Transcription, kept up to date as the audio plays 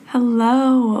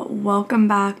Hello, welcome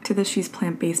back to the She's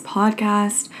Plant-Based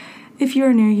podcast. If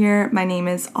you're new here, my name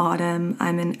is Autumn.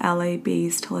 I'm an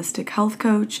LA-based holistic health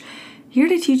coach, here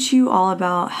to teach you all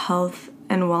about health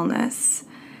and wellness.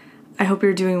 I hope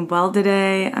you're doing well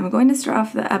today. I'm going to start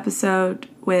off the episode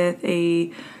with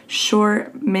a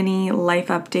short mini life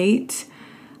update.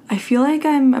 I feel like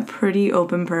I'm a pretty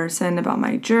open person about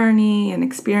my journey and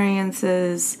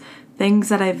experiences, things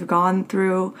that I've gone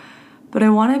through, but I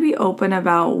want to be open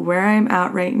about where I'm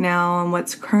at right now and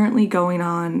what's currently going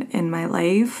on in my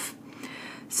life.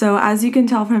 So as you can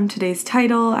tell from today's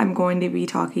title, I'm going to be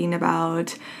talking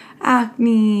about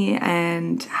acne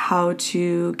and how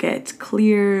to get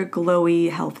clear, glowy,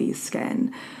 healthy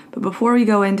skin. But before we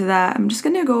go into that, I'm just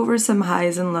going to go over some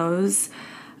highs and lows,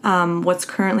 what's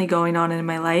currently going on in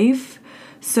my life.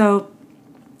 So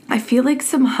I feel like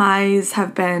some highs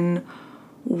have been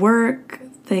work.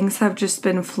 Things have just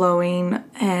been flowing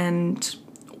and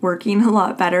working a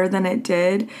lot better than it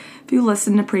did. If you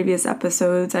listen to previous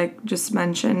episodes, I just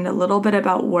mentioned a little bit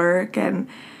about work and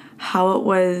how it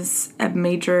was a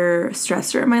major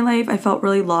stressor in my life. I felt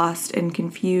really lost and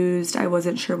confused. I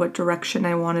wasn't sure what direction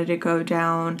I wanted to go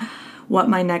down, what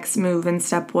my next move and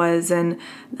step was, and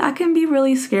that can be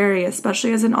really scary,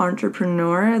 especially as an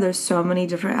entrepreneur. There's so many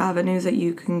different avenues that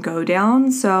you can go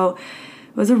down. So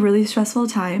it was a really stressful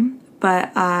time,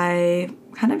 but I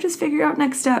kind of just figured out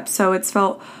next steps. So it's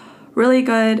felt really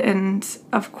good. And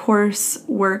of course,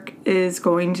 work is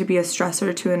going to be a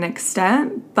stressor to an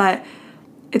extent, but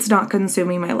it's not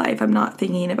consuming my life. I'm not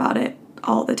thinking about it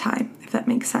all the time, if that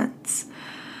makes sense.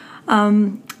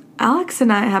 Alex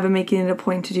and I have been making it a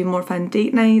point to do more fun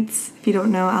date nights. If you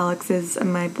don't know, Alex is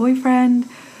my boyfriend.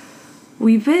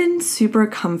 We've been super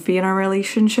comfy in our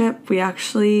relationship. We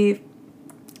actually,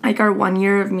 our 1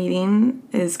 year of meeting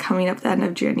is coming up the end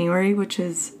of January, which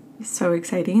is so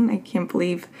exciting. I can't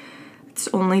believe it's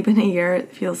only been a year.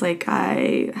 It feels like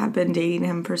I have been dating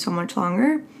him for so much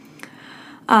longer.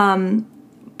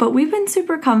 But we've been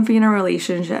super comfy in our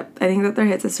relationship. I think that there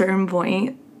hits a certain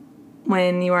point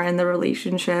when you are in the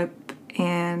relationship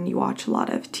and you watch a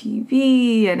lot of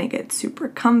TV and it gets super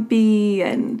comfy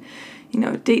and,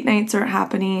 date nights aren't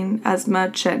happening as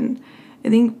much. And I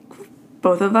think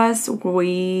both of us,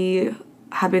 we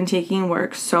have been taking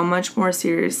work so much more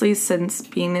seriously since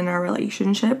being in our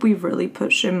relationship. We've really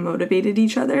pushed and motivated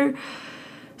each other.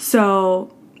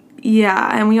 So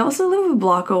yeah, and we also live a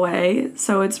block away,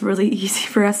 so it's really easy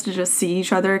for us to just see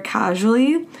each other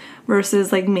casually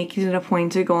versus making it a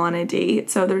point to go on a date.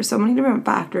 So there's so many different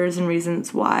factors and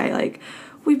reasons why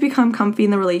we've become comfy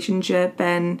in the relationship,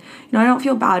 and I don't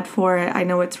feel bad for it. I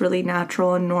know it's really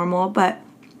natural and normal, but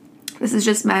this has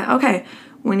just meant, okay,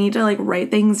 we need to write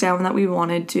things down that we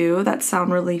want to do that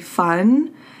sound really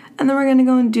fun, and then we're going to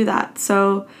go and do that.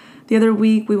 So the other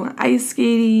week we went ice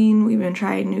skating, we've been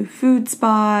trying new food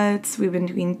spots, we've been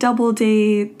doing double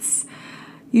dates.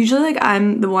 Usually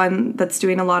I'm the one that's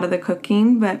doing a lot of the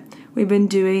cooking, but we've been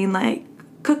doing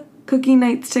cooking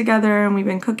nights together, and we've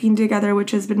been cooking together,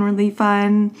 which has been really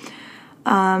fun.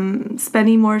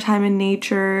 Spending more time in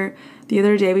nature. The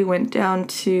other day we went down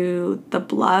to the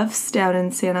Bluffs down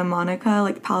in Santa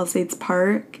Monica, Palisades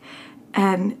Park,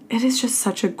 and it is just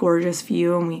such a gorgeous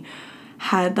view. And we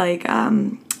had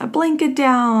a blanket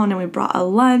down, and we brought a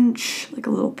lunch, a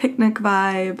little picnic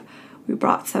vibe. We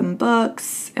brought some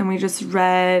books, and we just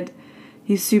read.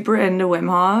 He's super into Wim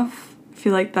Hof. I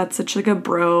feel like that's such a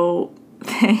bro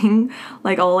thing.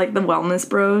 All the wellness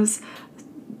bros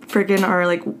freaking are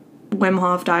Wim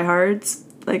Hof diehards.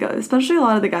 Especially a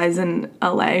lot of the guys in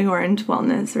LA who are into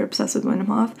wellness are obsessed with Wim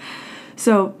Hof.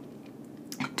 So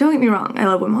don't get me wrong, I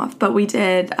love Wim Hof, but we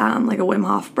did a Wim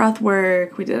Hof breath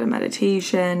work, we did a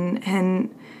meditation,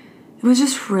 and it was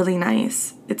just really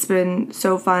nice. It's been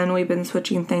so fun. We've been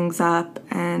switching things up,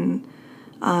 and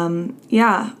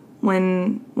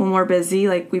when we're busy,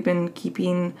 we've been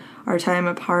keeping our time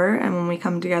apart, and when we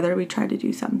come together, we try to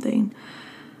do something.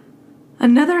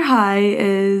 Another high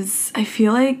is I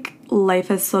feel like life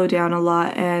has slowed down a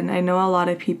lot, and I know a lot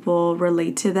of people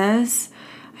relate to this.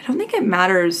 I don't think it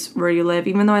matters where you live,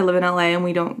 even though I live in LA and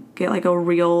we don't get a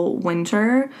real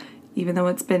winter, even though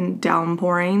it's been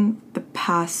downpouring the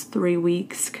past 3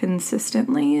 weeks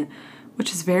consistently,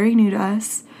 which is very new to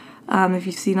us. If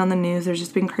you've seen on the news, there's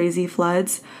just been crazy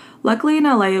floods. Luckily in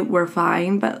LA, we're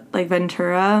fine, but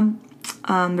Ventura,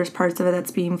 there's parts of it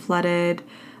that's being flooded.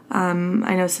 I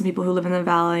know some people who live in the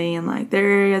valley and their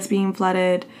area's being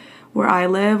flooded. Where I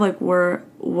live, we're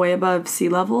way above sea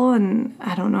level, and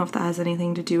I don't know if that has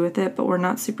anything to do with it, but we're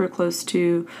not super close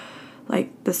to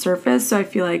like the surface, so I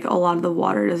feel like a lot of the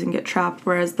water doesn't get trapped,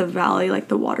 whereas the valley, like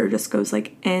the water just goes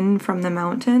like in from the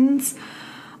mountains.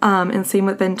 And same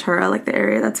with Ventura, like the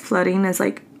area that's flooding is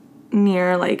like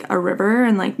near like a river,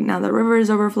 and like now the river is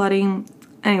over flooding.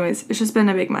 Anyways, it's just been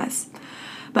a big mess.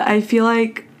 But I feel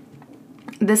like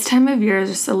this time of year is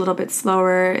just a little bit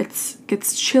slower. It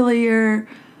gets chillier.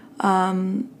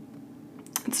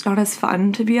 It's not as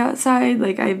fun to be outside.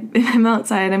 Like if I'm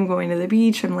outside, I'm going to the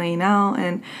beach, I'm laying out,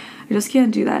 and I just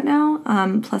can't do that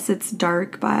now. Plus it's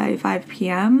dark by 5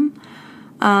 p.m.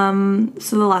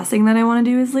 So the last thing that I want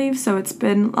to do is leave. So it's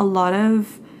been a lot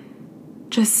of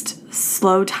just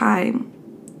slow time,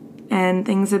 and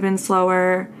things have been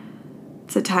slower.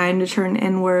 It's a time to turn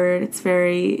inward. It's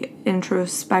very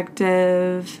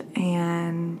introspective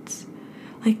and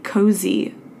like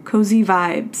cozy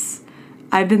vibes.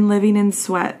 I've been living in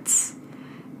sweats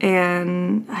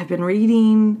and I've been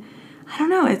reading. I don't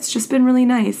know, it's just been really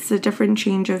nice. It's a different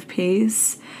change of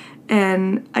pace.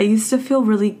 And I used to feel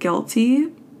really guilty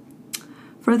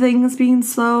for things being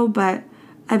slow, but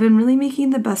I've been really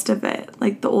making the best of it.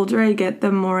 Like the older I get,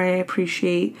 the more I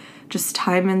appreciate just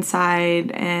time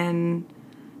inside and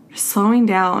just slowing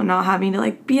down, not having to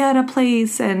like be at a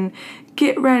place and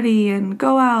get ready and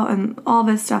go out and all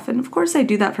this stuff. And of course I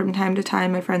do that from time to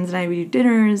time. My friends and I, we do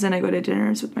dinners, and I go to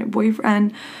dinners with my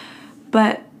boyfriend,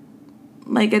 but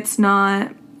like it's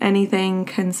not anything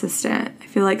consistent. I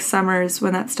feel like summers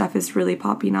when that stuff is really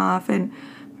popping off, and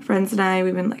my friends and I,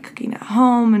 we've been like cooking at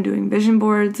home and doing vision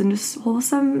boards and just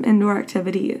wholesome indoor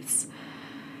activities.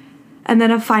 And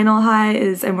then a final high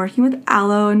is I'm working with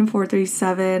Aloe and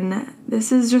 437.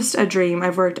 This is just a dream.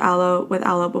 I've worked with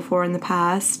Aloe before in the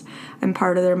past. I'm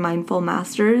part of their Mindful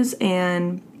Masters,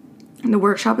 and the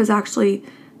workshop is actually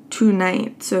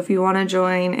tonight. So if you want to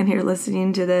join and you're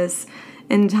listening to this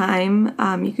in time,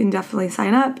 you can definitely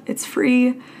sign up. It's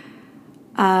free.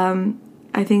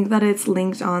 I think that it's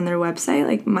linked on their website.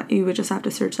 Like you would just have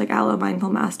to search like Aloe Mindful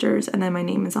Masters, and then my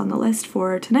name is on the list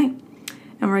for tonight.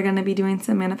 And we're going to be doing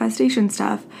some manifestation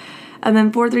stuff. And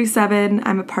then 437,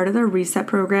 I'm a part of the Reset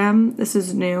program. This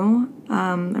is new.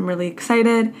 I'm really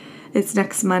excited. It's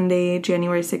next Monday,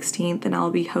 January 16th, and I'll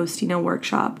be hosting a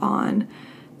workshop on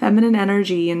feminine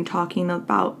energy and talking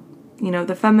about,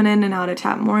 the feminine and how to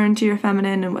tap more into your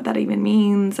feminine and what that even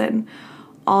means and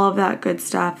all of that good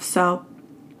stuff. So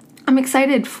I'm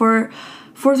excited for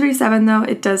 437, though.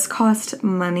 It does cost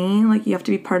money. Like you have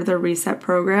to be part of the Reset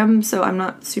program. So I'm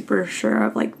not super sure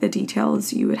of like the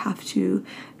details. You would have to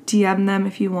DM them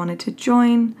if you wanted to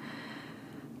join.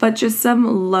 But just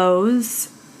some lows.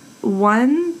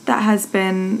 One that has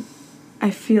been,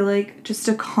 I feel like, just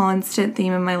a constant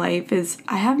theme in my life is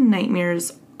I have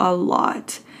nightmares a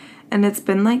lot. And it's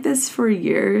been like this for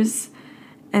years.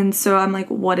 And so I'm like,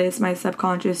 what is my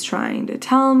subconscious trying to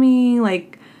tell me?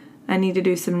 Like, I need to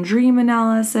do some dream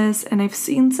analysis. And I've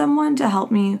seen someone to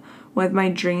help me with my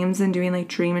dreams and doing like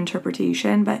dream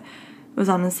interpretation, but it was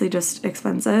honestly just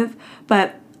expensive.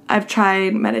 But I've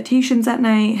tried meditations at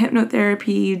night,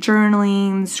 hypnotherapy,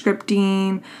 journaling,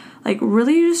 scripting, like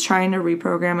really just trying to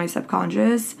reprogram my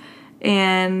subconscious,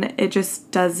 and it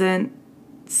just doesn't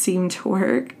seem to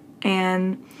work.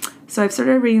 And so I've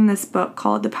started reading this book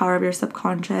called The Power of Your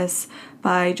Subconscious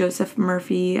by Joseph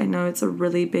Murphy. I know it's a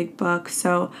really big book,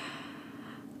 so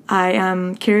I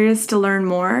am curious to learn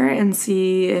more and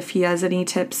see if he has any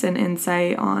tips and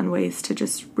insight on ways to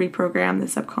just reprogram the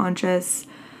subconscious.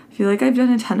 I feel like I've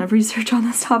done a ton of research on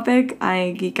this topic.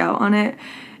 I geek out on it.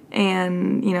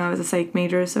 And, I was a psych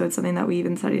major, so it's something that we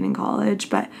even studied in college.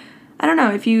 But I don't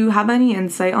know if you have any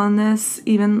insight on this,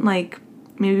 even like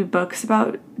maybe books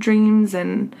about dreams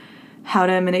and how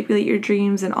to manipulate your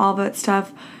dreams and all that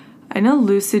stuff. I know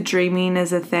lucid dreaming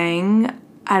is a thing.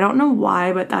 I don't know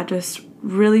why, but that just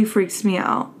really freaks me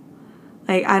out.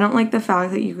 Like, I don't like the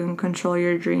fact that you can control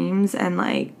your dreams and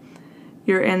like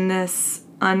you're in this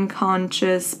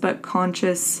unconscious but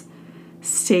conscious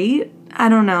state. I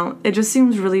don't know. It just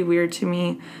seems really weird to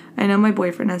me. I know my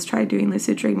boyfriend has tried doing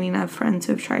lucid dreaming. I have friends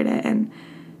who have tried it, and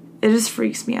it just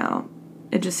freaks me out.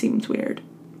 It just seems weird.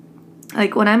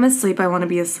 Like when I'm asleep, I want to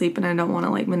be asleep and I don't want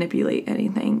to like manipulate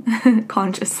anything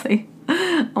consciously.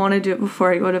 I want to do it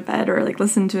before I go to bed or like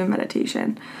listen to a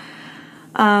meditation.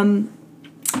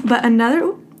 But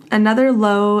another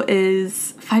low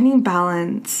is finding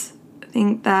balance. I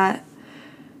think that,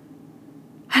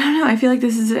 I don't know, I feel like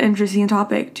this is an interesting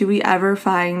topic. Do we ever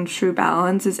find true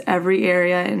balance? Is every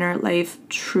area in our life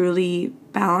truly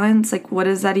balanced? Like, what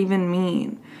does that even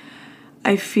mean?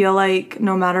 I feel like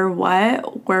no matter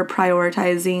what, we're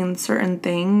prioritizing certain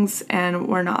things and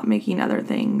we're not making other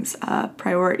things a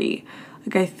priority.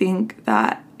 Like, I think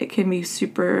that it can be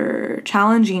super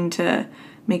challenging to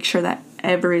make sure that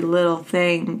every little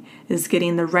thing is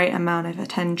getting the right amount of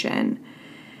attention.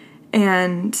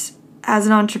 And as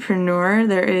an entrepreneur,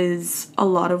 there is a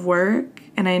lot of work,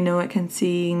 and I know it can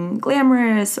seem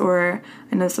glamorous, or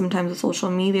I know sometimes with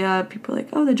social media, people are like,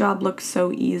 oh, the job looks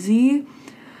so easy.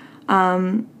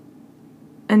 And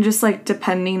just like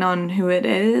depending on who it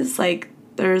is, like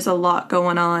there's a lot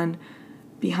going on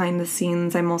behind the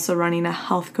scenes. I'm also running a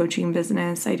health coaching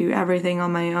business. I do everything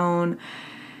on my own.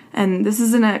 And this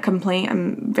isn't a complaint.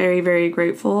 I'm very, very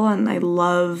grateful, and I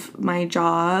love my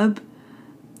job.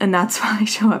 And that's why I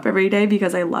show up every day,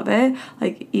 because I love it.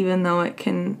 Like, even though it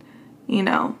can,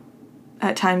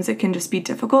 at times it can just be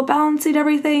difficult balancing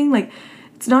everything. Like,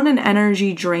 it's not an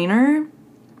energy drainer.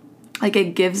 Like,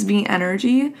 it gives me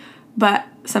energy, but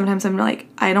sometimes I'm like,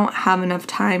 I don't have enough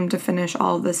time to finish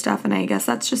all of this stuff. And I guess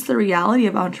that's just the reality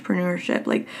of entrepreneurship.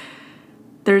 Like,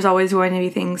 there's always going to be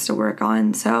things to work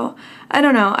on. So I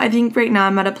don't know. I think right now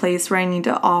I'm at a place where I need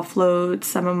to offload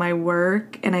some of my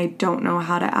work, and I don't know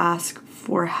how to ask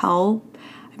for help.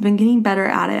 I've been getting better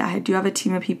at it. I do have a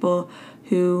team of people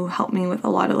who help me with a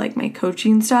lot of like my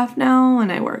coaching stuff now,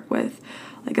 and I work with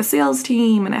like a sales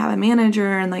team, and I have a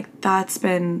manager, and like that's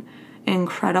been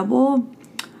incredible.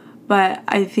 But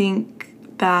I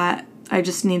think that I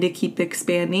just need to keep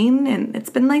expanding, and it's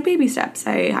been like baby steps.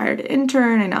 I hired an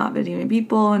intern, I now have a team of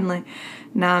people, and like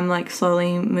now I'm like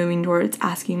slowly moving towards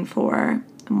asking for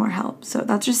more help. So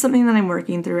that's just something that I'm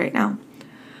working through right now.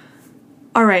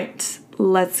 All right,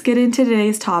 let's get into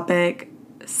today's topic.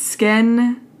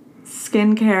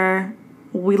 Skincare.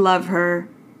 We love her.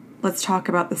 Let's talk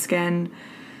about the skin.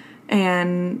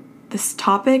 And this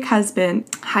topic has been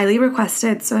highly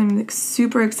requested, so I'm like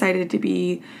super excited to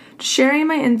be sharing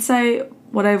my insight,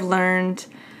 what I've learned.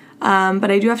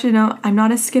 But I do have to know I'm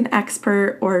not a skin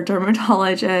expert or a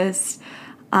dermatologist,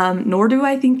 nor do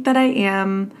I think that I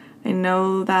am. I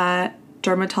know that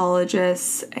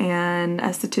dermatologists and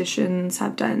estheticians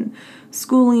have done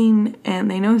schooling,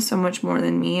 and they know so much more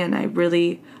than me, and I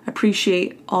really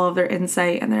appreciate all of their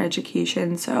insight and their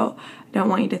education. So I don't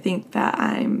want you to think that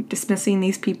I'm dismissing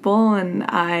these people and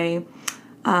I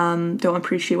don't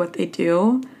appreciate what they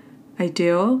do. I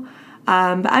do.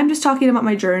 But I'm just talking about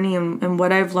my journey and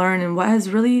what I've learned and what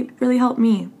has really, really helped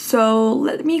me. So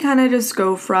let me kind of just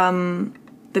go from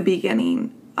the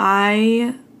beginning.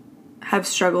 I have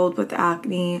struggled with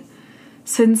acne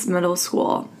since middle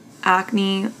school.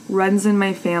 Acne runs in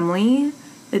my family.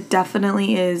 It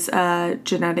definitely is a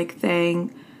genetic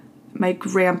thing. My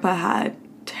grandpa had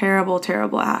terrible,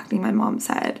 terrible acne, my mom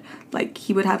said. Like,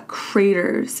 he would have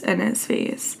craters in his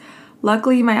face.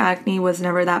 Luckily, my acne was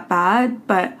never that bad,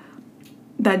 but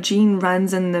that gene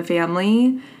runs in the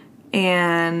family,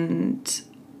 and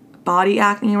body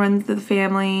acne runs in the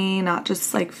family, not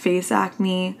just like face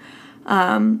acne.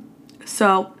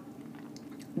 So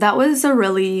that was a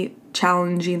really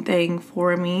challenging thing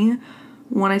for me.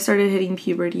 When I started hitting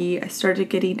puberty, I started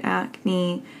getting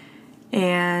acne,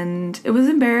 and it was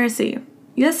embarrassing.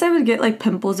 Yes, I would get like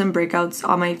pimples and breakouts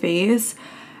on my face.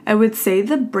 I would say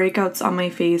the breakouts on my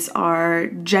face are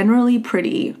generally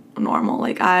pretty normal.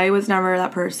 Like, I was never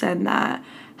that person that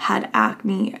had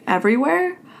acne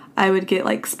everywhere. I would get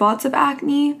like spots of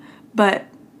acne, but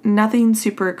nothing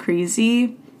super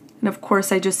crazy. And of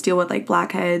course, I just deal with like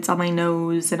blackheads on my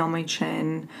nose and on my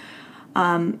chin,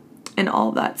 and all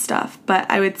of that stuff. But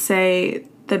I would say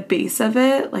the base of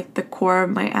it, like the core of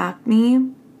my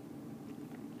acne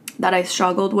that I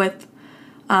struggled with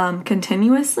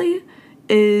continuously,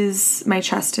 is my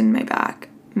chest and my back,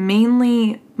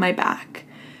 mainly my back.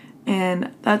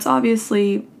 And that's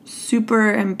obviously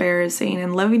super embarrassing.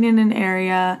 And living in an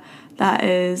area that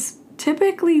is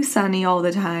typically sunny all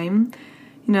the time,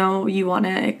 you want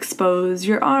to expose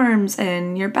your arms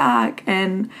and your back.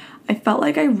 And I felt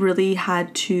like I really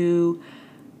had to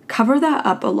cover that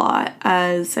up a lot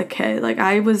as a kid. Like,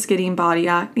 I was getting body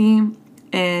acne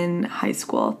in high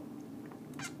school.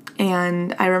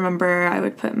 And I remember I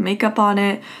would put makeup on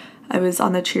it. I was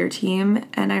on the cheer team,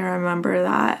 and I remember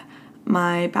that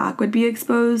my back would be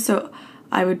exposed. So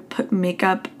I would put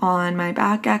makeup on my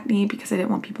back acne because I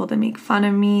didn't want people to make fun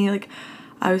of me. Like,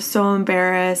 I was so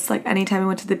embarrassed. Like, anytime I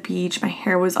went to the beach, my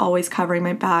hair was always covering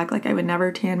my back. Like, I would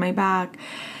never tan my back.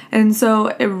 And so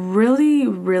it really,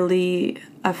 really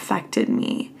affected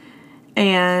me.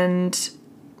 And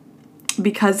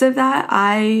because of that,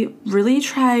 I really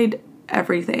tried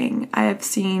everything. I have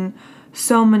seen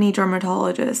so many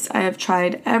dermatologists. I have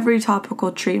tried every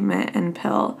topical treatment and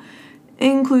pill,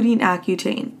 including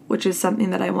Accutane, which is something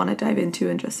that I want to dive into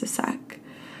in just a sec.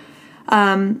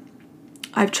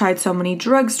 I've tried so many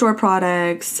drugstore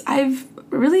products. I've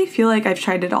really feel like I've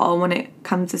tried it all when it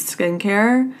comes to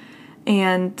skincare.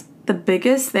 And the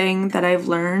biggest thing that I've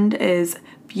learned is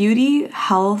beauty,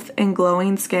 health, and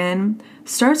glowing skin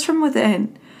starts from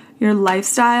within. Your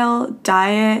lifestyle,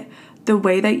 diet, the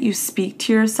way that you speak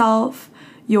to yourself,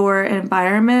 your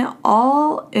environment,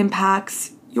 all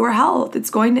impacts your health. It's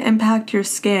going to impact your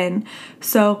skin.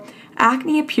 So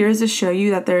acne appears to show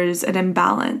you that there's an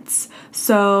imbalance.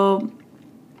 So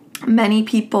many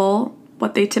people,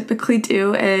 what they typically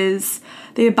do is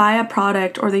they buy a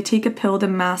product or they take a pill to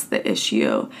mask the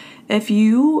issue. If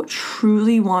you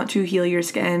truly want to heal your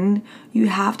skin, you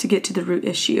have to get to the root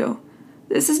issue.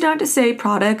 This is not to say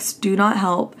products do not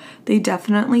help. They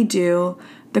definitely do.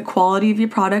 The quality of your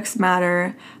products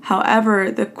matter.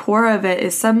 However, the core of it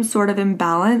is some sort of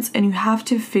imbalance, and you have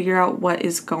to figure out what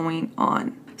is going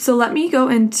on. So let me go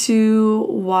into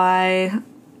why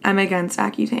I'm against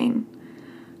Accutane.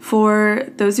 For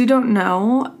those who don't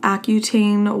know,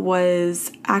 Accutane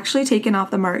was actually taken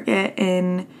off the market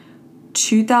in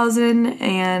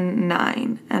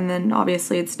 2009, and then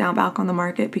obviously it's now back on the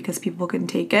market because people can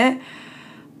take it,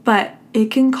 but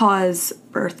it can cause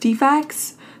birth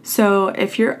defects. So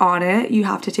if you're on it, you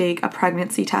have to take a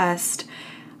pregnancy test.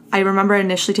 I remember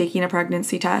initially taking a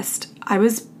pregnancy test. I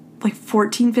was like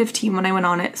 14, 15 when I went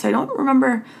on it, so I don't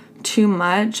remember too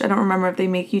much. I don't remember if they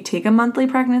make you take a monthly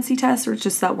pregnancy test or it's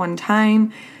just that one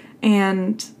time.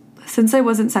 And since I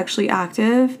wasn't sexually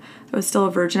active, I was still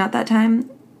a virgin at that time,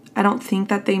 I don't think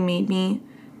that they made me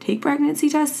take pregnancy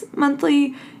tests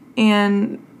monthly,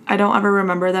 and I don't ever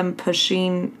remember them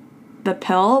pushing the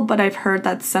pill, but I've heard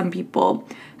that some people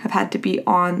have had to be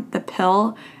on the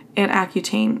pill and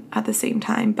Accutane at the same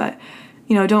time. But,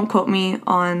 don't quote me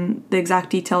on the exact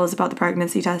details about the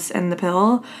pregnancy test and the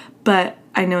pill, but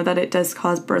I know that it does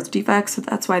cause birth defects, so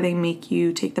that's why they make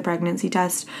you take the pregnancy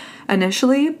test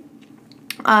initially.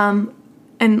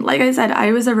 And like I said,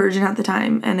 I was a virgin at the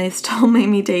time, and they still made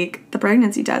me take the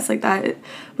pregnancy test. Like, that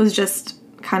was just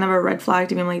kind of a red flag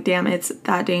to me. I'm like, damn, it's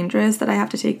that dangerous that I have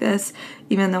to take this,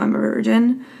 even though I'm a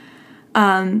virgin.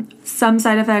 Some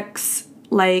side effects,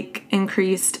 like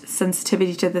increased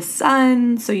sensitivity to the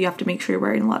sun, so you have to make sure you're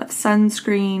wearing a lot of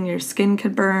sunscreen. Your skin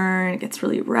could burn, it gets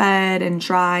really red and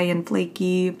dry and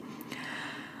flaky.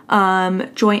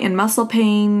 Joint and muscle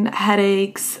pain,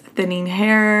 headaches, thinning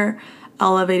hair,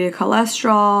 elevated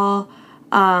cholesterol.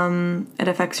 It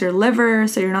affects your liver,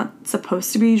 so you're not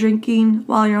supposed to be drinking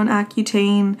while you're on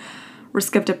Accutane.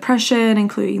 Risk of depression,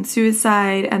 including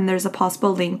suicide, and there's a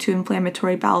possible link to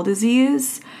inflammatory bowel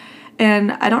disease.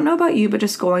 And I don't know about you, but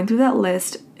just going through that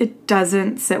list, it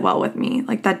doesn't sit well with me.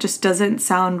 Like, that just doesn't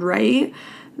sound right,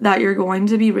 that you're going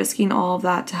to be risking all of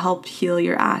that to help heal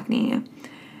your acne.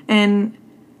 And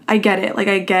I get it. Like,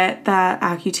 I get that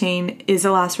Accutane is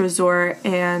a last resort,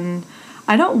 and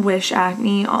I don't wish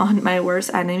acne on my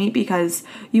worst enemy, because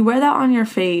you wear that on your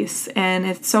face and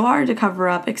it's so hard to cover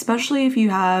up, especially if you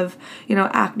have,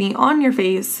 acne on your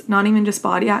face, not even just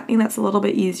body acne. That's a little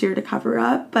bit easier to cover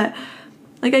up. But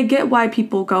like, I get why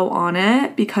people go on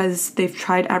it, because they've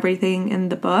tried everything in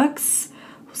the books,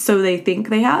 so they think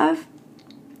they have.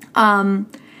 And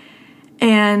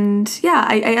yeah,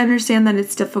 I understand that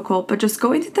it's difficult, but just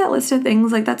going through that list of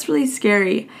things, like, that's really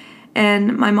scary.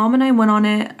 And my mom and I went on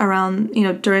it around,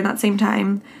 during that same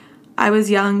time. I was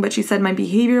young, but she said my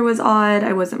behavior was odd.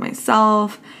 I wasn't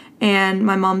myself. And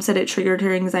my mom said it triggered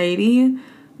her anxiety.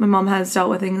 My mom has dealt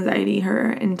with anxiety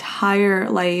her entire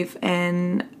life,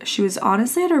 and she was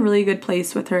honestly at a really good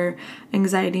place with her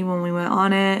anxiety when we went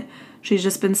on it. She's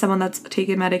just been someone that's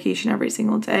taken medication every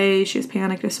single day. She has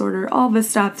panic disorder, all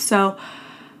this stuff. So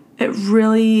it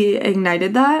really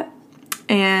ignited that.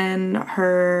 And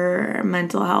her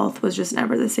mental health was just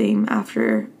never the same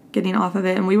after getting off of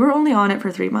it. And we were only on it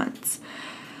for 3 months.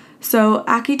 So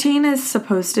Accutane is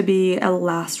supposed to be a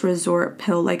last resort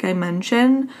pill, like I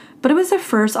mentioned, but it was the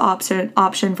first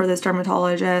option for this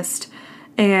dermatologist,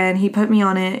 and he put me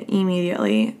on it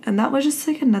immediately. And that was just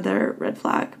like another red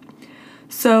flag.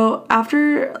 So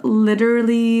after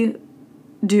literally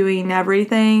doing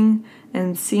everything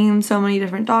and seeing so many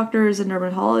different doctors and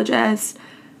dermatologists,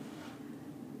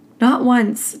 not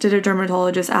once did a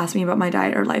dermatologist ask me about my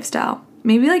diet or lifestyle.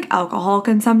 Maybe like alcohol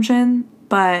consumption,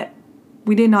 but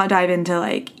we did not dive into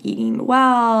like eating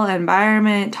well,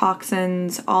 environment,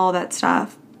 toxins, all that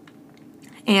stuff.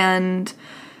 And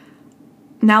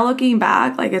now looking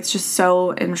back, like, it's just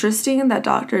so interesting that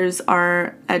doctors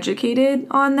are educated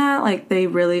on that. Like, they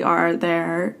really are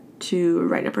there to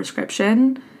write a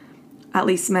prescription. At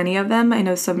least many of them. I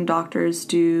know some doctors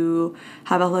do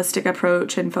have a holistic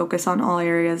approach and focus on all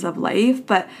areas of life,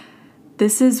 but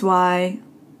this is why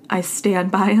I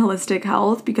stand by holistic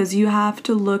health because you have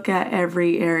to look at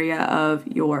every area of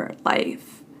your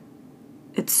life.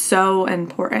 It's so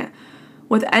important.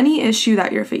 With any issue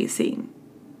that you're facing,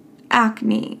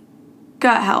 acne,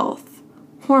 gut health,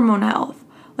 hormone health,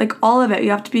 like all of it, you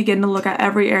have to begin to look at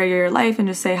every area of your life and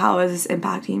just say, how is this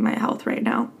impacting my health right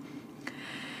now?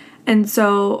 And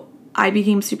so I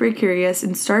became super curious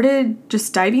and started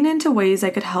just diving into ways I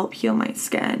could help heal my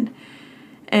skin.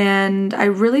 And I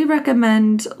really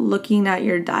recommend looking at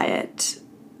your diet.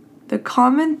 The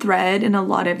common thread in a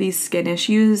lot of these skin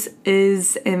issues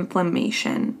is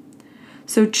inflammation.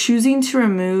 So choosing to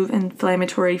remove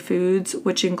inflammatory foods,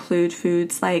 which include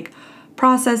foods like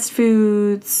processed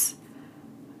foods,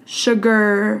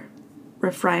 sugar,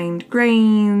 refined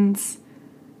grains,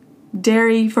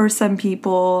 dairy for some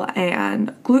people,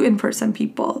 and gluten for some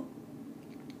people.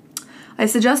 I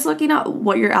suggest looking at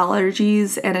what your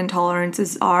allergies and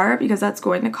intolerances are because that's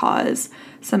going to cause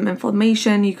some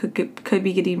inflammation. You could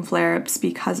be getting flare-ups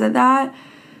because of that.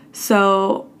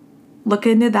 So look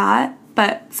into that.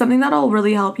 But something that'll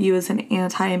really help you is an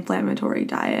anti-inflammatory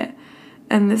diet.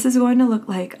 And this is going to look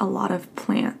like a lot of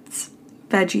plants,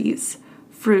 veggies,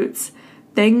 fruits,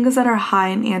 things that are high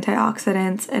in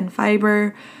antioxidants and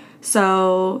fiber.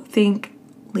 So think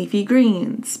leafy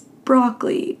greens,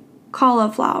 broccoli,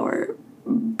 cauliflower,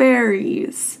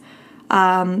 berries,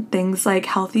 things like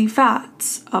healthy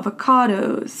fats,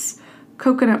 avocados,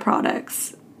 coconut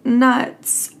products,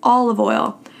 nuts, olive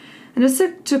oil. And just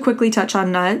to quickly touch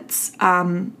on nuts,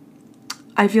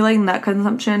 I feel like nut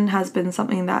consumption has been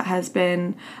something that has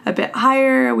been a bit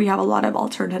higher. We have a lot of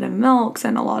alternative milks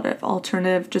and a lot of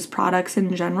alternative just products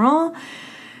in general.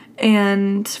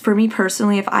 And for me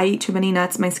personally, if I eat too many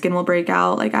nuts, my skin will break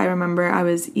out. Like I remember I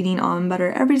was eating almond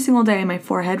butter every single day and my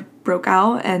forehead broke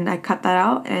out and I cut that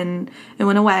out and it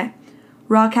went away.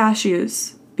 Raw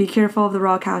cashews. Be careful of the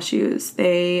raw cashews.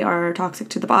 They are toxic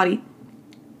to the body.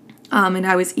 And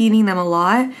I was eating them a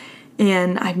lot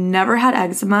and I've never had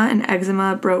eczema, and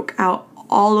eczema broke out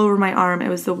all over my arm. It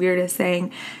was the weirdest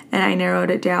thing. And I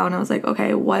narrowed it down. I was like,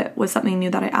 okay, what was something new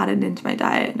that I added into my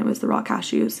diet? And it was the raw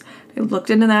cashews. I looked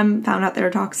into them, found out they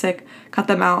were toxic, cut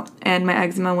them out, and my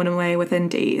eczema went away within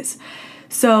days.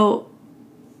 So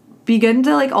begin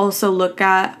to also look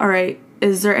at, all right,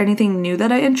 is there anything new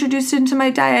that I introduced into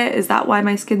my diet? Is that why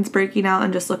my skin's breaking out?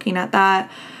 And just looking at that.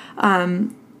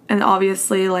 And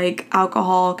obviously,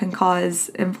 alcohol can cause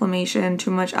inflammation,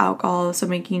 too much alcohol, so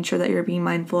making sure that you're being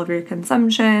mindful of your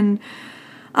consumption.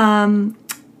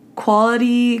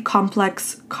 Quality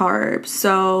complex carbs,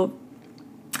 so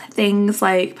things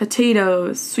like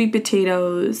potatoes, sweet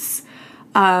potatoes,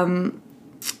 brown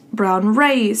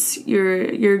rice,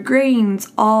 your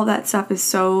grains, all that stuff is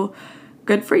so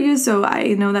good for you. So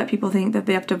I know that people think that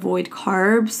they have to avoid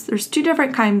carbs. There's two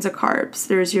different kinds of carbs.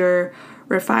 There's your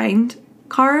refined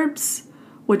carbs,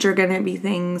 which are going to be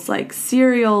things like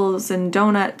cereals and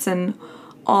donuts and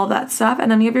all that stuff.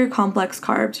 And then you have your complex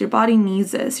carbs. Your body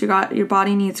needs this. Your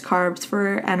body needs carbs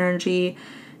for energy,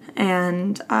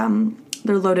 and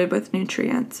they're loaded with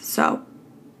nutrients. So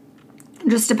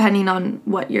just depending on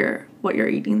what you're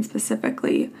eating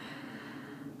specifically.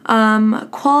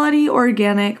 Quality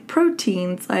organic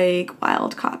proteins like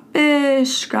wild-caught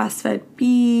fish, grass-fed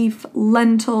beef,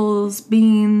 lentils,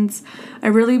 beans. I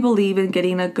really believe in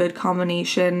getting a good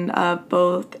combination of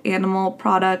both animal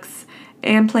products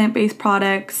and plant-based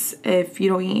products. If you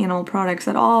don't eat animal products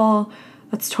at all,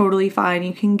 that's totally fine.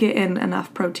 You can get in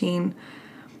enough protein.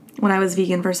 When I was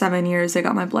vegan for 7 years, I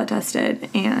got my blood tested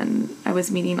and I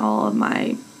was meeting all of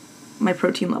my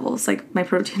protein levels. My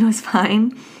protein was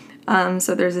fine.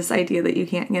 So there's this idea that you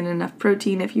can't get enough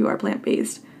protein if you are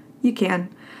plant-based. You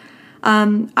can.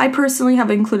 I personally have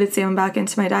included salmon back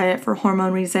into my diet for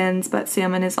hormone reasons, but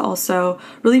salmon is also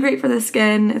really great for the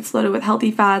skin. It's loaded with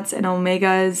healthy fats and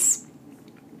omegas.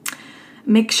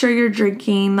 Make sure you're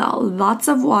drinking lots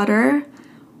of water.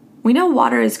 We know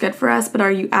water is good for us, but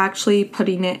are you actually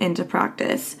putting it into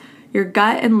practice? Your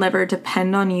gut and liver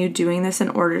depend on you doing this in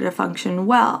order to function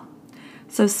well.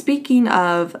 So speaking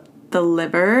of the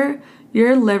liver,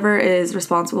 your liver is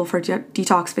responsible for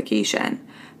detoxification.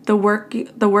 The work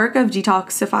of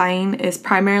detoxifying is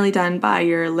primarily done by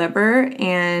your liver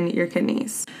and your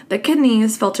kidneys. The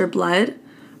kidneys filter blood,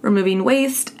 removing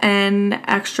waste and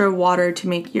extra water to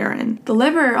make urine. The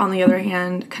liver, on the other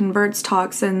hand, converts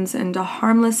toxins into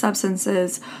harmless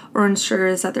substances or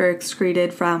ensures that they're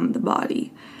excreted from the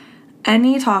body.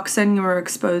 Any toxin you are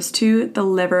exposed to, the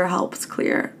liver helps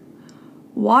clear.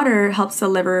 Water helps the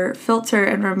liver filter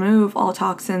and remove all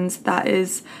toxins that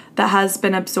has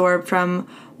been absorbed from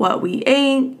what we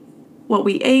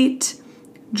ate,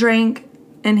 drank,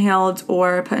 inhaled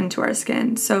or put into our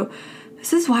skin. So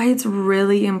this is why it's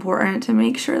really important to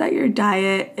make sure that your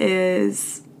diet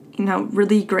is,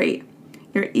 really great.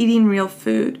 You're eating real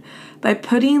food. By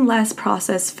putting less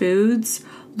processed foods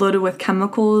loaded with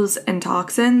chemicals and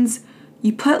toxins,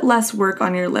 you put less work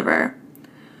on your liver.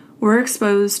 We're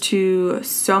exposed to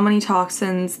so many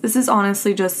toxins. This is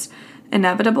honestly just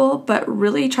inevitable, but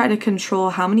really try to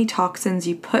control how many toxins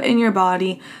you put in your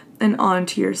body and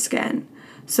onto your skin.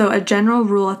 So a general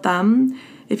rule of thumb,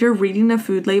 if you're reading a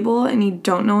food label and you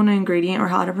don't know an ingredient or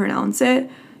how to pronounce it,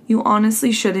 you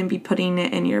honestly shouldn't be putting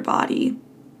it in your body.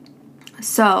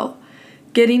 So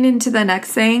getting into the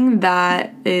next thing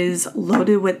that is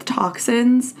loaded with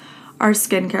toxins are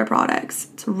skincare products.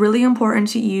 It's really important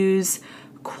to use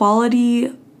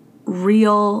quality,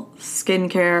 real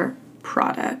skincare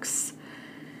products.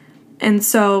 And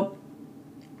so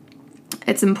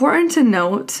it's important to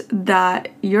note that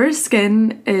your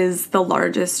skin is the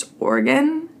largest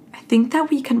organ. I think that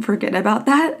we can forget about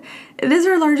that. It is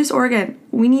our largest organ.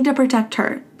 We need to protect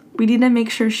her. We need to make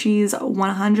sure she's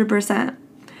 100%.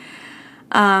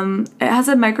 It has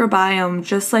a microbiome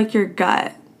just like your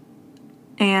gut.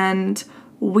 And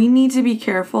we need to be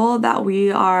careful that we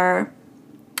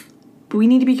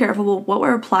need to be careful with what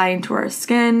we're applying to our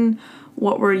skin,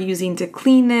 what we're using to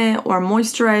clean it or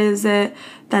moisturize it,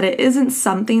 that it isn't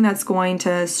something that's going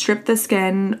to strip the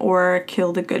skin or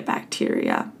kill the good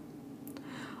bacteria.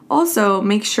 Also,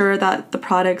 make sure that the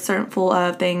products aren't full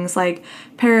of things like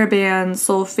parabens,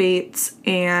 sulfates,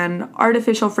 and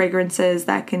artificial fragrances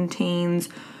that contains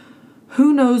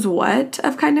who knows what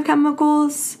of kind of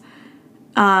chemicals.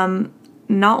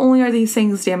 Not only are these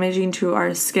things damaging to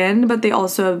our skin, but they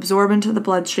also absorb into the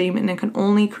bloodstream, and it can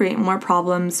only create more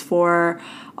problems for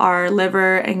our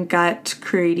liver and gut,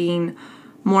 creating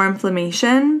more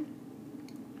inflammation.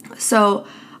 So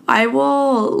I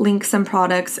will link some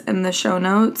products in the show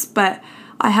notes, but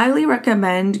I highly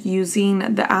recommend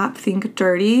using the app Think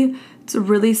Dirty. It's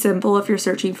really simple if you're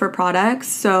searching for products.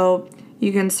 So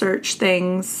you can search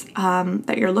things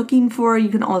that you're looking for. You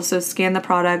can also scan the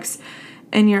products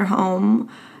in your home,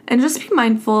 and just be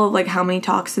mindful of like how many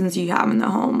toxins you have in the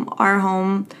home. Our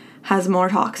home has more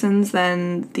toxins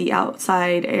than the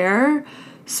outside air,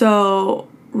 so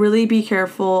really be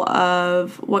careful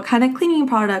of what kind of cleaning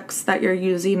products that you're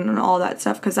using and all that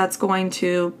stuff, because that's going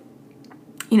to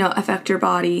affect your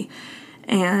body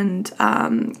and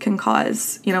can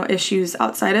cause issues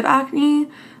outside of acne,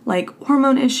 like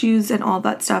hormone issues and all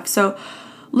that stuff. So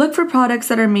look for products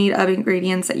that are made of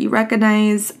ingredients that you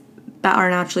recognize, that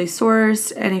are naturally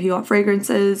sourced, and if you want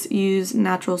fragrances, use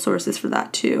natural sources for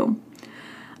that too.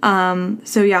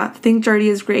 So yeah, Think Dirty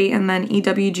is great, and then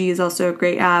EWG is also a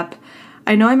great app.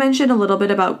 I know I mentioned a little bit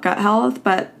about gut health,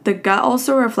 but the gut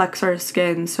also reflects our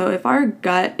skin. So if our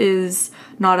gut is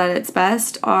not at its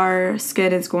best, our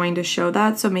skin is going to show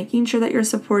that. So making sure that you're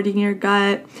supporting your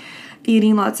gut,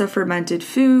 eating lots of fermented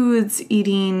foods,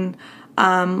 eating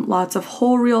lots of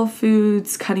whole real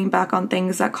foods, cutting back on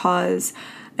things that cause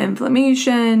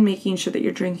inflammation, making sure that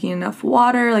you're drinking enough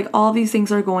water, like all these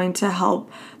things are going to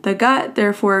help the gut,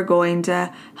 therefore going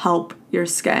to help your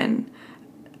skin.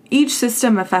 Each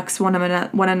system affects one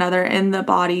another in the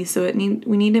body, so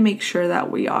we need to make sure that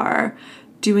we are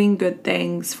doing good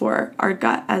things for our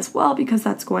gut as well, because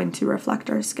that's going to reflect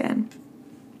our skin.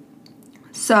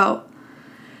 So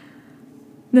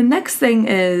the next thing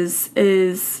is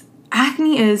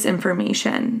acne is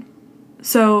information.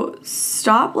 So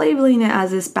stop labeling it as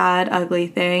this bad, ugly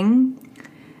thing.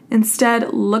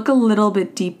 Instead, look a little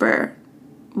bit deeper.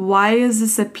 Why is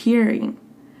this appearing?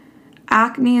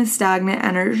 Acne is stagnant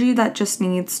energy that just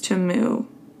needs to move.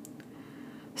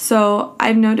 So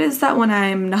I've noticed that when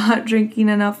I'm not drinking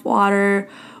enough water,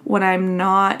 when I'm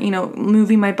not,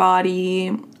 moving my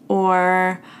body,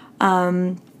 or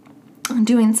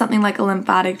doing something like a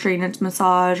lymphatic drainage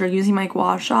massage or using my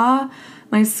gua sha,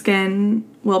 my skin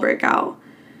will break out.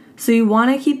 So you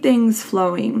want to keep things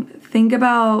flowing. Think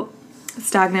about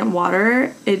stagnant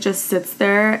water. It just sits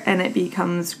there and it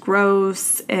becomes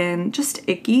gross and just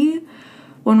icky.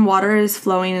 When water is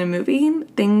flowing and moving,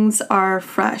 things are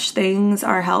fresh, things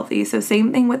are healthy. So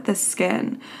same thing with the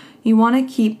skin. You want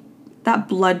to keep that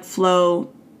blood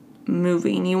flow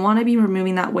moving. You want to be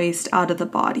removing that waste out of the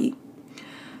body.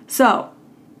 So,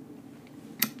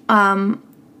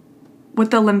 with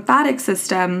the lymphatic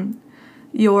system,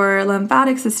 your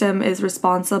lymphatic system is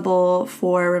responsible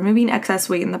for removing excess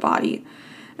weight in the body.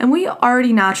 And we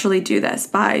already naturally do this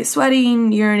by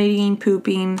sweating, urinating,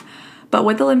 pooping. But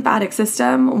with the lymphatic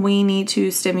system, we need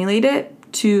to stimulate it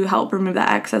to help remove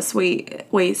that excess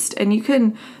waste. And you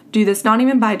can do this not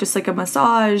even by just like a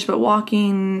massage, but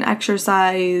walking,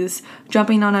 exercise,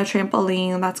 jumping on a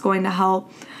trampoline, that's going to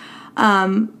help.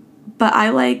 But I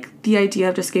like the idea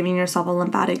of just giving yourself a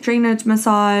lymphatic drainage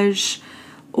massage,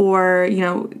 or, you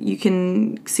know, you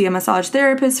can see a massage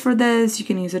therapist for this. You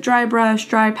can use a dry brush,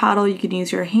 dry paddle, you can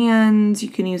use your hands, you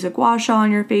can use a gua sha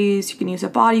on your face, you can use a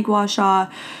body gua sha.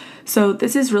 So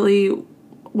this is really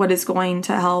what is going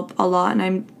to help a lot,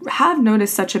 and I have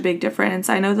noticed such a big difference.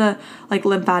 I know the like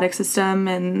lymphatic system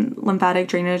and lymphatic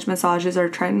drainage massages are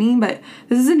trending, but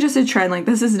this isn't just a trend. Like,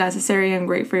 this is necessary and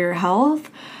great for your health.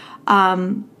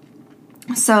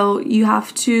 So you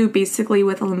have to basically,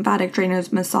 with a lymphatic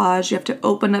drainage massage, you have to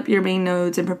open up your main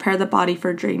nodes and prepare the body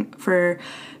for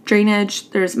drainage.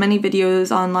 There's many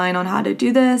videos online on how to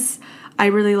do this. I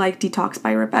really like Detox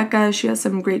by Rebecca. She has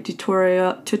some great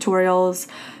tutorials.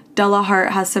 Della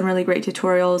Hart has some really great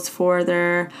tutorials for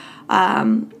their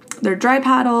dry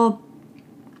paddle,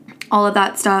 all of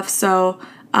that stuff. So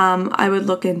I would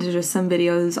look into just some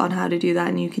videos on how to do that,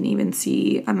 and you can even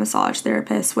see a massage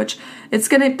therapist, which that's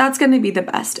gonna be the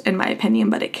best in my opinion,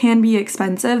 but it can be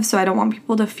expensive. So I don't want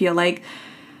people to feel like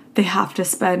they have to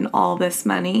spend all this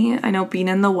money. I know being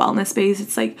in the wellness space,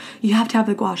 it's like you have to have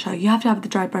the gua sha, you have to have the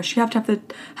dry brush, you have to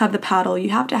have the paddle, you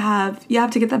have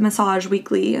to get that massage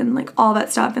weekly, and like all that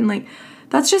stuff, and like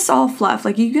that's just all fluff.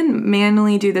 Like, you can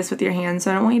manually do this with your hands,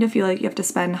 so I don't want you to feel like you have to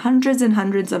spend hundreds and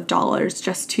hundreds of dollars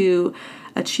just to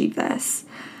achieve this.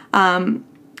 And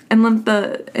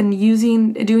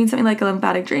doing something like a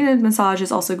lymphatic drainage massage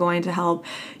is also going to help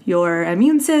your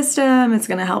immune system. It's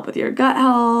going to help with your gut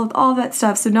health, all that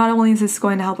stuff. So not only is this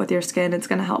going to help with your skin, it's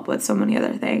going to help with so many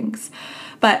other things.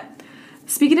 But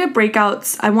speaking of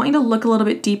breakouts, I want you to look a little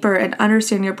bit deeper and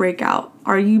understand your breakout.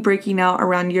 Are you breaking out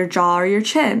around your jaw or your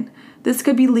chin? This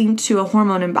could be linked to a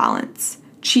hormone imbalance.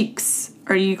 Cheeks.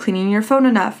 Are you cleaning your phone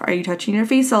enough? Are you touching your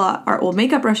face a lot? Are old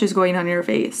makeup brushes going on your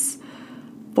face?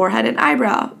 Forehead and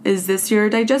eyebrow. Is this your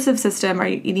digestive system? Are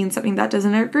you eating something that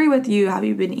doesn't agree with you? Have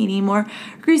you been eating more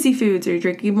greasy foods? Are you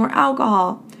drinking more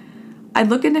alcohol? I'd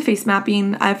look into face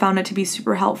mapping. I found it to be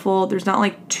super helpful. There's not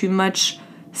like too much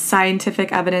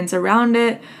scientific evidence around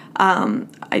it.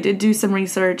 I did do some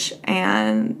research,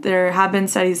 and there have been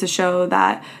studies to show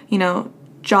that, you know,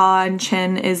 jaw and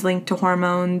chin is linked to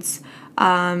hormones.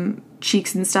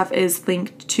 Cheeks and stuff is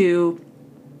linked to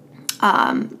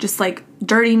just like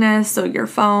dirtiness, so your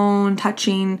phone,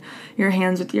 touching your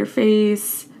hands with your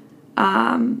face,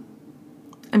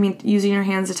 using your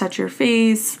hands to touch your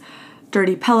face,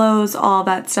 dirty pillows, all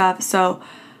that stuff. So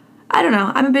I don't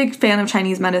know, I'm a big fan of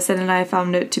Chinese medicine, and I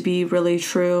found it to be really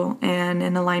true and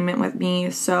in alignment with me.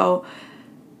 So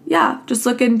yeah, just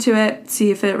look into it,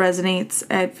 see if it resonates.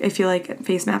 I feel like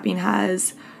face mapping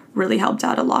has really helped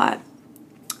out a lot.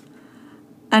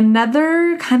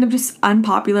 Another kind of just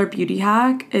unpopular beauty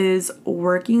hack is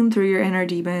working through your inner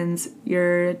demons,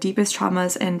 your deepest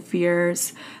traumas and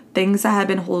fears, things that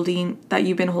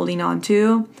you've been holding on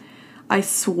to. I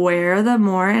swear, the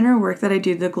more inner work that I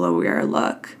do, the glowier I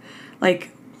look.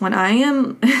 Like, when I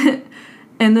am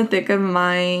in the thick of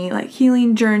my like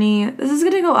healing journey, this is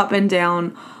gonna go up and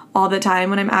down all the time.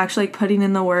 When I'm actually like putting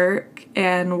in the work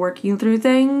and working through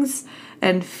things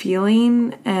and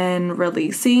feeling and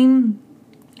releasing,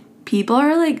 people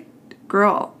are like,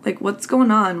 girl, like, what's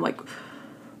going on? Like,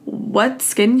 what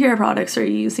skincare products are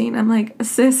you using? I'm like,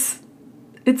 sis,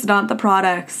 it's not the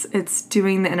products, it's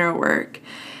doing the inner work.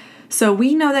 So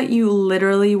we know that you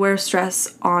literally wear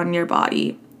stress on your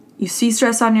body. You see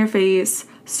stress on your face.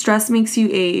 Stress makes you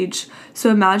age. So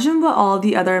imagine what all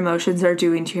the other emotions are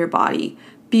doing to your body.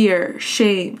 Fear,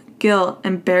 shame, guilt,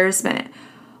 embarrassment.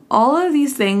 All of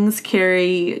these things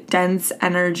carry dense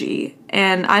energy.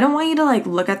 And I don't want you to like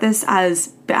look at this as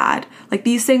bad. Like,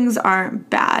 these things aren't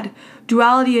bad.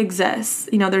 Duality exists.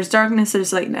 You know, there's darkness,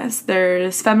 there's lightness.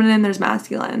 There's feminine, there's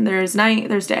masculine. There's night,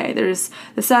 there's day. There's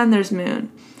the sun, there's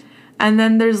moon. And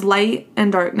then there's light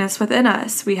and darkness within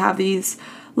us. We have these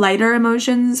lighter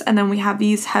emotions, and then we have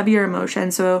these heavier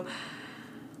emotions. So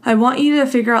I want you to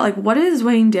figure out like, what is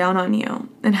weighing down on you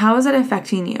and how is it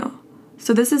affecting you?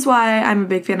 So this is why I'm a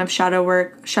big fan of shadow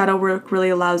work. Shadow work really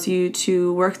allows you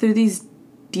to work through these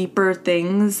deeper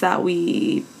things that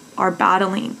we are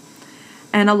battling.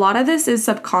 And a lot of this is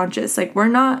subconscious. Like, we're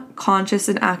not conscious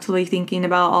and actively thinking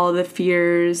about all the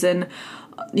fears and,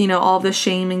 you know, all the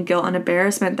shame and guilt and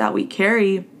embarrassment that we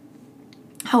carry.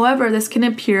 However, this can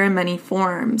appear in many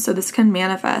forms. So this can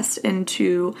manifest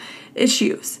into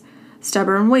issues.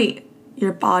 Stubborn weight.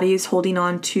 Your body is holding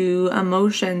on to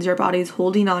emotions. Your body is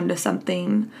holding on to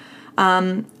something.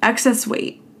 Excess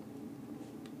weight.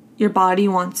 your body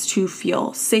wants to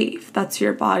feel safe. That's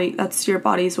your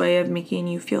body's way of making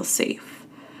you feel safe.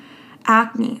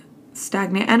 Acne,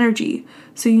 stagnant energy.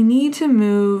 So you need to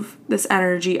move this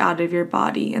energy out of your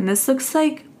body. And this looks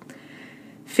like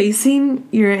facing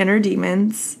your inner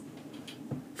demons,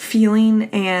 feeling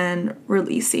and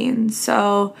releasing.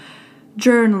 So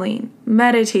journaling,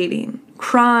 meditating,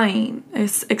 crying,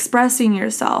 expressing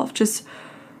yourself, just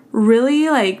really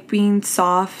like being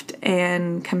soft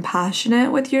and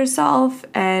compassionate with yourself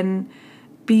and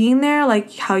being there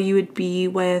like how you would be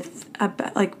with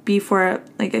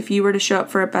if you were to show up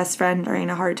for a best friend during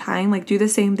a hard time, like do the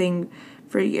same thing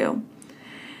for you.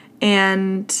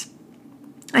 And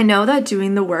I know that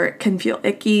doing the work can feel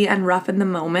icky and rough in the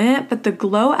moment, but the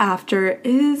glow after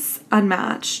is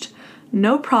unmatched.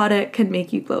 No product can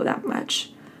make you glow that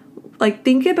much. Like,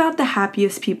 think about the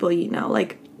happiest people you know,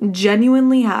 like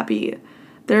genuinely happy.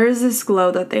 There is this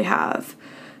glow that they have.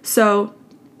 So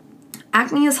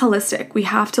acne is holistic. We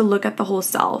have to look at the whole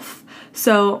self.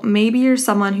 So maybe you're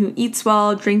someone who eats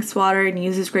well, drinks water, and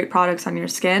uses great products on your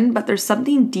skin, but there's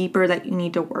something deeper that you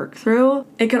need to work through.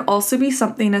 It can also be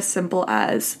something as simple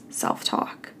as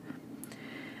self-talk.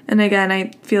 And again,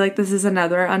 I feel like this is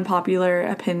another unpopular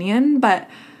opinion, but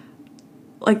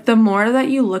like the more that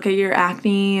you look at your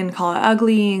acne and call it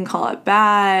ugly and call it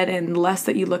bad, and less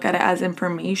that you look at it as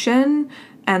information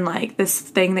and like this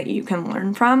thing that you can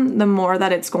learn from, the more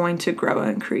that it's going to grow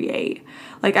and create.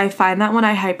 Like I find that when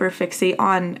I hyperfixate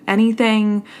on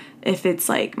anything, if it's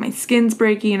like my skin's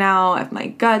breaking out, if my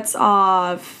gut's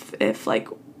off, if like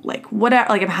whatever,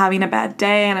 like I'm having a bad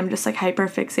day and I'm just like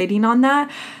hyperfixating on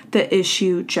that, the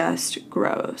issue just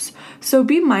grows. So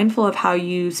be mindful of how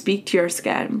you speak to your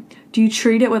skin. Do you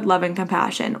treat it with love and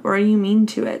compassion, or are you mean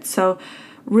to it? So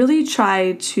really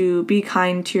try to be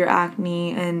kind to your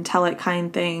acne and tell it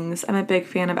kind things. I'm a big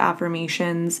fan of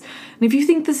affirmations. And if you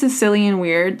think this is silly and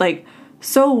weird, like,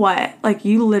 so what? Like,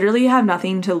 you literally have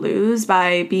nothing to lose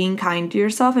by being kind to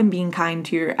yourself and being kind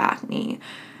to your acne.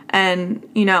 And,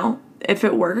 you know, if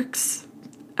it works,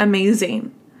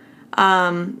 amazing.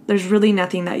 There's really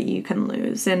nothing that you can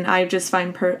lose. And I've just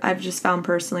found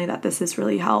personally that this has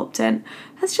really helped and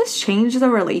has just changed the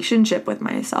relationship with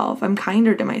myself. I'm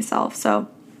kinder to myself. So,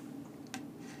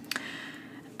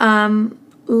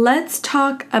 let's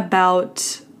talk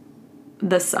about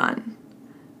the sun.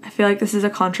 I feel like this is a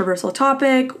controversial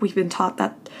topic. We've been taught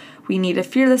that we need to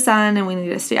fear the sun and we need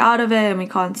to stay out of it and we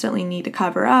constantly need to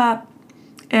cover up.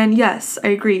 And yes, I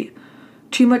agree.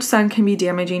 Too much sun can be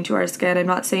damaging to our skin. I'm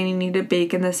not saying you need to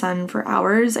bake in the sun for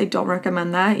hours. I don't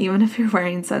recommend that, even if you're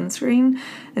wearing sunscreen.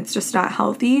 It's just not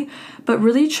healthy. But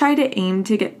really try to aim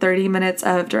to get 30 minutes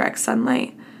of direct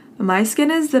sunlight. My skin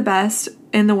is the best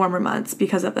in the warmer months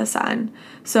because of the sun.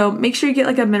 So make sure you get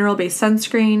like a mineral-based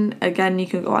sunscreen. Again, you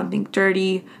can go on Think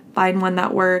Dirty, find one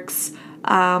that works.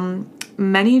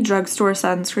 Many drugstore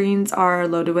sunscreens are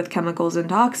loaded with chemicals and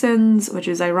toxins, which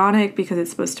is ironic because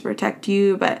it's supposed to protect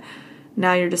you, but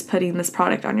now you're just putting this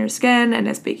product on your skin and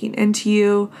it's baking into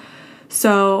you.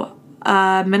 So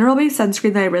mineral-based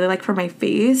sunscreen that I really like for my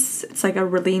face, it's like a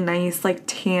really nice like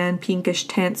tan pinkish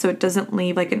tint so it doesn't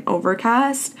leave like an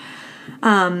overcast,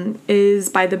 is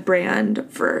by the brand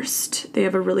Versed. They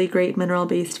have a really great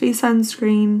mineral-based face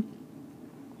sunscreen.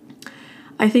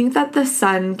 I think that the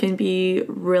sun can be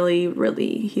really,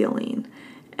 really healing.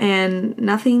 And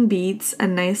nothing beats a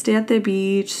nice day at the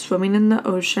beach, swimming in the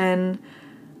ocean.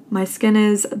 My skin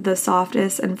is the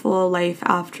softest and full of life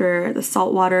after the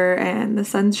salt water and the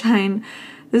sunshine.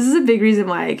 This is a big reason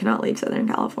why I cannot leave Southern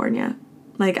California.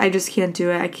 Like, I just can't do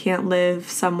it. I can't live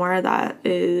somewhere that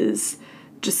is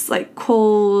just like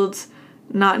cold,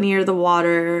 not near the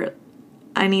water.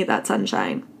 I need that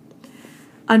sunshine.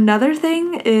 Another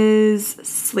thing is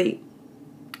sleep.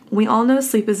 We all know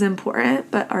sleep is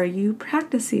important, but are you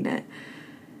practicing it?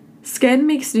 Skin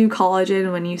makes new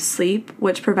collagen when you sleep,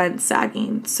 which prevents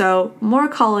sagging. So more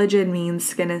collagen means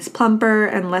skin is plumper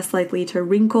and less likely to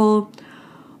wrinkle.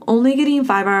 Only getting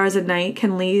 5 hours a night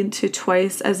can lead to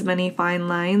twice as many fine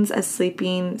lines as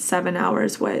sleeping 7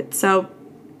 hours would. So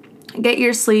get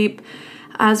your sleep.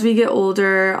 As we get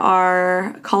older,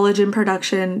 our collagen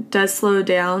production does slow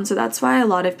down. So that's why a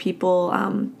lot of people,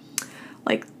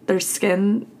 like their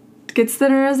skin gets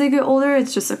thinner as they get older.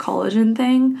 It's just a collagen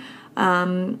thing.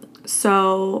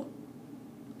 So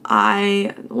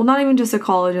not even just a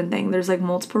collagen thing. There's like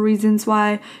multiple reasons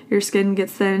why your skin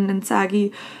gets thin and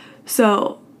saggy.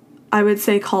 So I would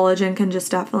say collagen can just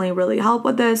definitely really help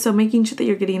with this. So making sure that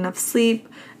you're getting enough sleep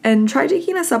and try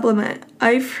taking a supplement.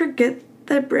 I forget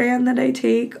the brand that I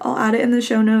take. I'll add it in the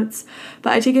show notes,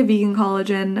 but I take a vegan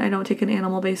collagen. I don't take an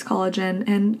animal-based collagen,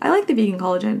 and I like the vegan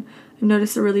collagen. I've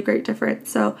noticed a really great difference.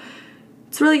 So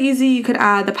it's really easy. You could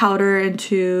add the powder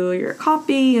into your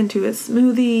coffee, into a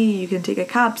smoothie. You can take a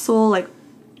capsule, like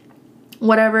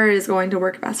whatever is going to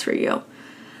work best for you.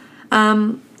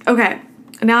 Okay,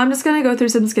 now I'm just going to go through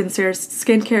some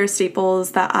skincare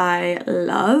staples that I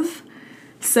love.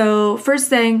 So first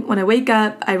thing, when I wake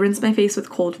up, I rinse my face with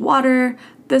cold water.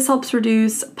 This helps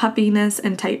reduce puffiness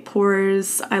and tight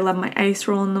pores. I love my ice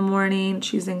roll in the morning.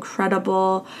 She's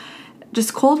incredible.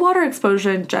 Just cold water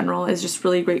exposure in general is just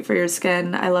really great for your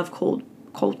skin. I love cold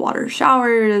water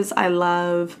showers. I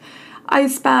love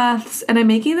ice baths. And I'm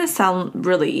making this sound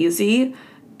really easy.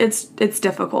 It's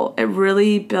difficult. It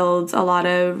really builds a lot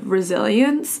of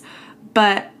resilience,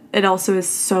 but it also is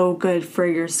so good for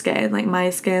your skin. Like, my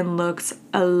skin looks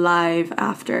alive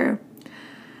after.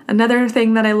 Another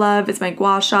thing that I love is my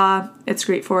gua sha. It's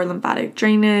great for lymphatic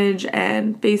drainage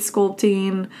and face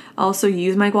sculpting. I also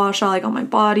use my gua sha like on my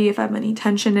body if I have any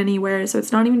tension anywhere. So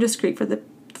it's not even just great for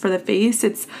the face.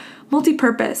 It's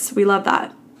multi-purpose. We love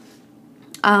that.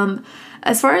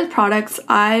 As far as products,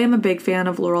 I am a big fan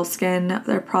of Laurel Skin.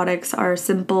 Their products are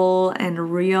simple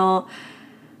and real.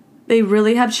 They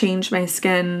really have changed my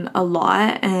skin a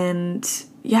lot, and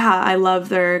yeah, I love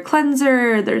their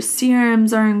cleanser. Their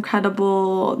serums are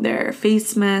incredible. Their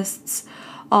face mists,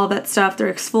 all that stuff.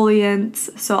 Their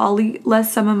exfoliants. So I'll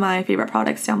list some of my favorite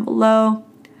products down below.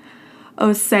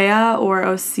 Osea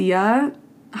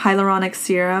Hyaluronic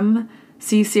Serum,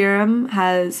 C Serum,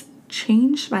 has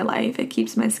changed my life. It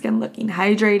keeps my skin looking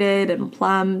hydrated and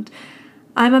plumped.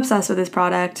 I'm obsessed with this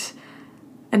product.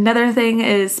 Another thing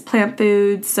is plant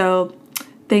foods, so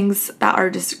things that are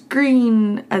just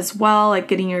green as well, like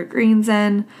getting your greens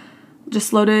in.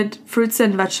 Just loaded fruits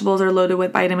and vegetables are loaded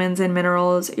with vitamins and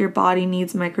minerals. Your body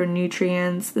needs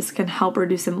micronutrients. This can help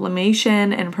reduce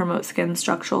inflammation and promote skin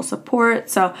structural support.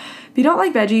 So if you don't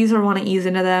like veggies or want to ease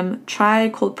into them, try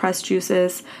cold press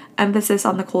juices. Emphasis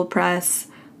on the cold press.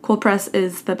 Cold press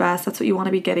is the best. That's what you want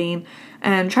to be getting.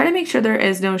 And try to make sure there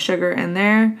is no sugar in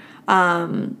there.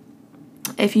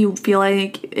 If you feel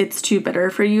like it's too bitter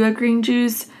for you, a green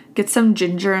juice, get some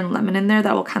ginger and lemon in there.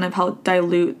 That will kind of help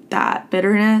dilute that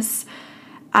bitterness.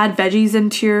 Add veggies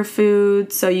into your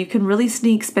food. So you can really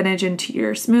sneak spinach into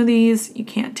your smoothies. You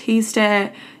can't taste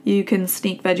it. You can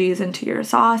sneak veggies into your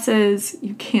sauces.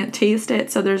 You can't taste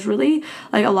it. So there's really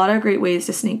like a lot of great ways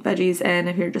to sneak veggies in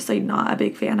if you're just like not a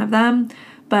big fan of them.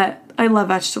 But I love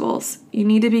vegetables. You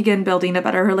need to begin building a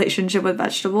better relationship with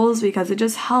vegetables because it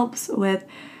just helps with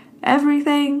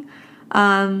everything.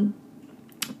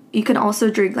 You can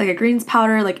also drink like a greens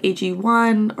powder like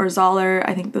AG1 or Zahler.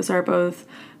 I think those are both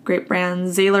great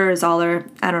brands. Zahler or Zahler,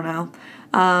 I don't know.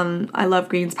 I love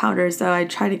greens powder, so I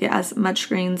try to get as much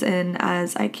greens in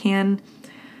as I can.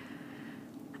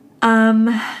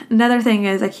 Another thing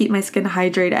is I keep my skin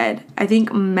hydrated. I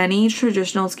think many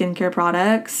traditional skincare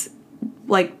products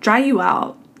like dry you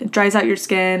out. It dries out your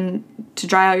skin to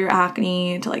dry out your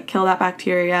acne, to like kill that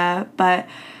bacteria, but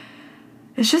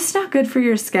it's just not good for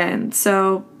your skin.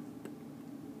 So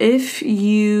if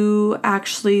you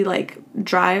actually like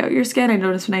dry out your skin, I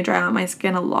notice when I dry out my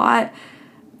skin a lot,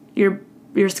 your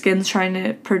skin's trying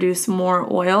to produce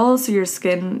more oil, so your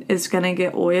skin is gonna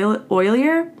get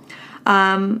oilier.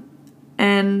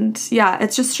 And yeah,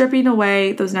 it's just stripping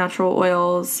away those natural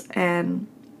oils and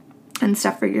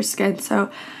stuff for your skin. So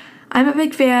I'm a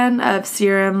big fan of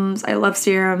serums. I love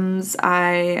serums.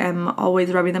 I am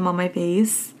always rubbing them on my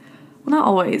face. Well, not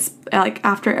always, like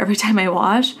after every time I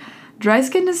wash. Dry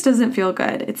skin just doesn't feel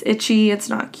good. It's itchy, it's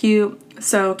not cute.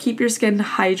 So keep your skin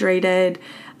hydrated.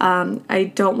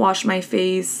 I don't wash my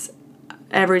face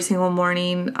every single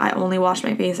morning. I only wash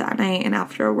my face at night and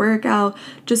after a workout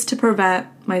just to prevent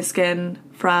my skin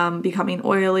from becoming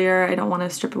oilier. I don't want to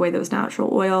strip away those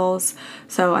natural oils,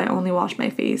 so I only wash my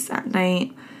face at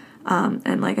night.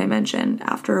 And like I mentioned,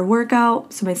 after a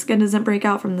workout, so my skin doesn't break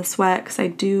out from the sweat, because I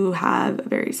do have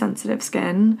very sensitive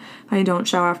skin. If I don't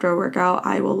shower after a workout,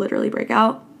 I will literally break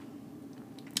out.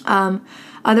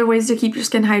 Other ways to keep your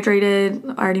skin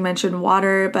hydrated, I already mentioned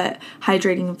water, but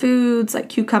hydrating foods like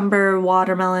cucumber,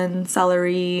 watermelon,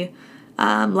 celery,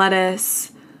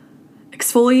 lettuce.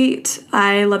 Exfoliate.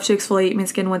 I love to exfoliate my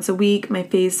skin once a week, my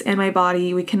face and my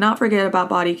body. We cannot forget about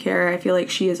body care. I feel like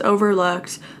she is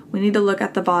overlooked. We need to look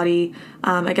at the body.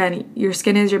 Again, your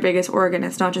skin is your biggest organ.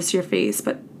 It's not just your face,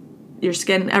 but your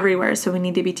skin everywhere. So we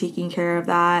need to be taking care of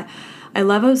that. I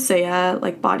love Osea,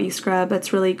 like body scrub.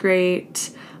 That's really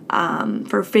great.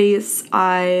 For face,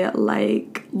 I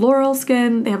like Laurel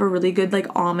Skin. They have a really good like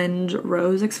almond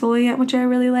rose exfoliant, which I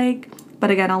really like.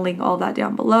 But again, I'll link all that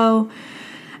down below.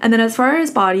 And then as far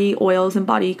as body oils and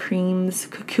body creams,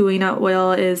 Kukuina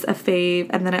oil is a fave.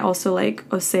 And then I also like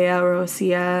Osea or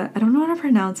Osea. I don't know how to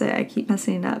pronounce it. I keep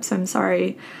messing it up, so I'm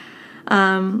sorry.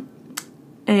 And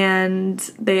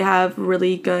they have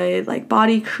really good like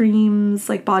body creams,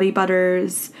 like body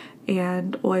butters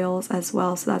and oils as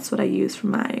well. So that's what I use for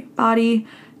my body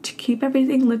to keep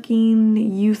everything looking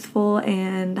youthful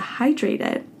and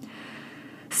hydrated.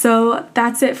 So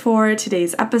that's it for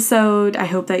today's episode. I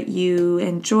hope that you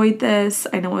enjoyed this.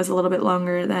 I know it was a little bit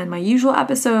longer than my usual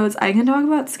episodes. I can talk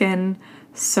about skin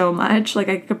so much. Like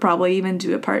I could probably even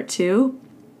do a part 2.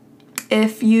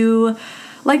 If you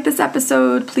like this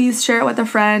episode, please share it with a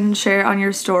friend, share it on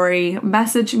your story,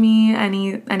 message me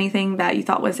anything that you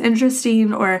thought was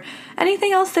interesting or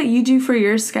anything else that you do for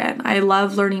your skin. I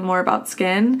love learning more about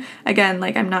skin. Again,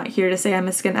 like I'm not here to say I'm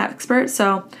a skin expert,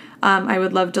 so I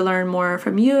would love to learn more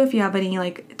from you if you have any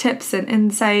like tips and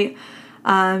insight.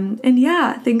 And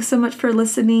yeah, thanks so much for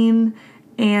listening,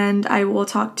 and I will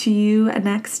talk to you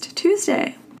next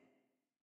Tuesday.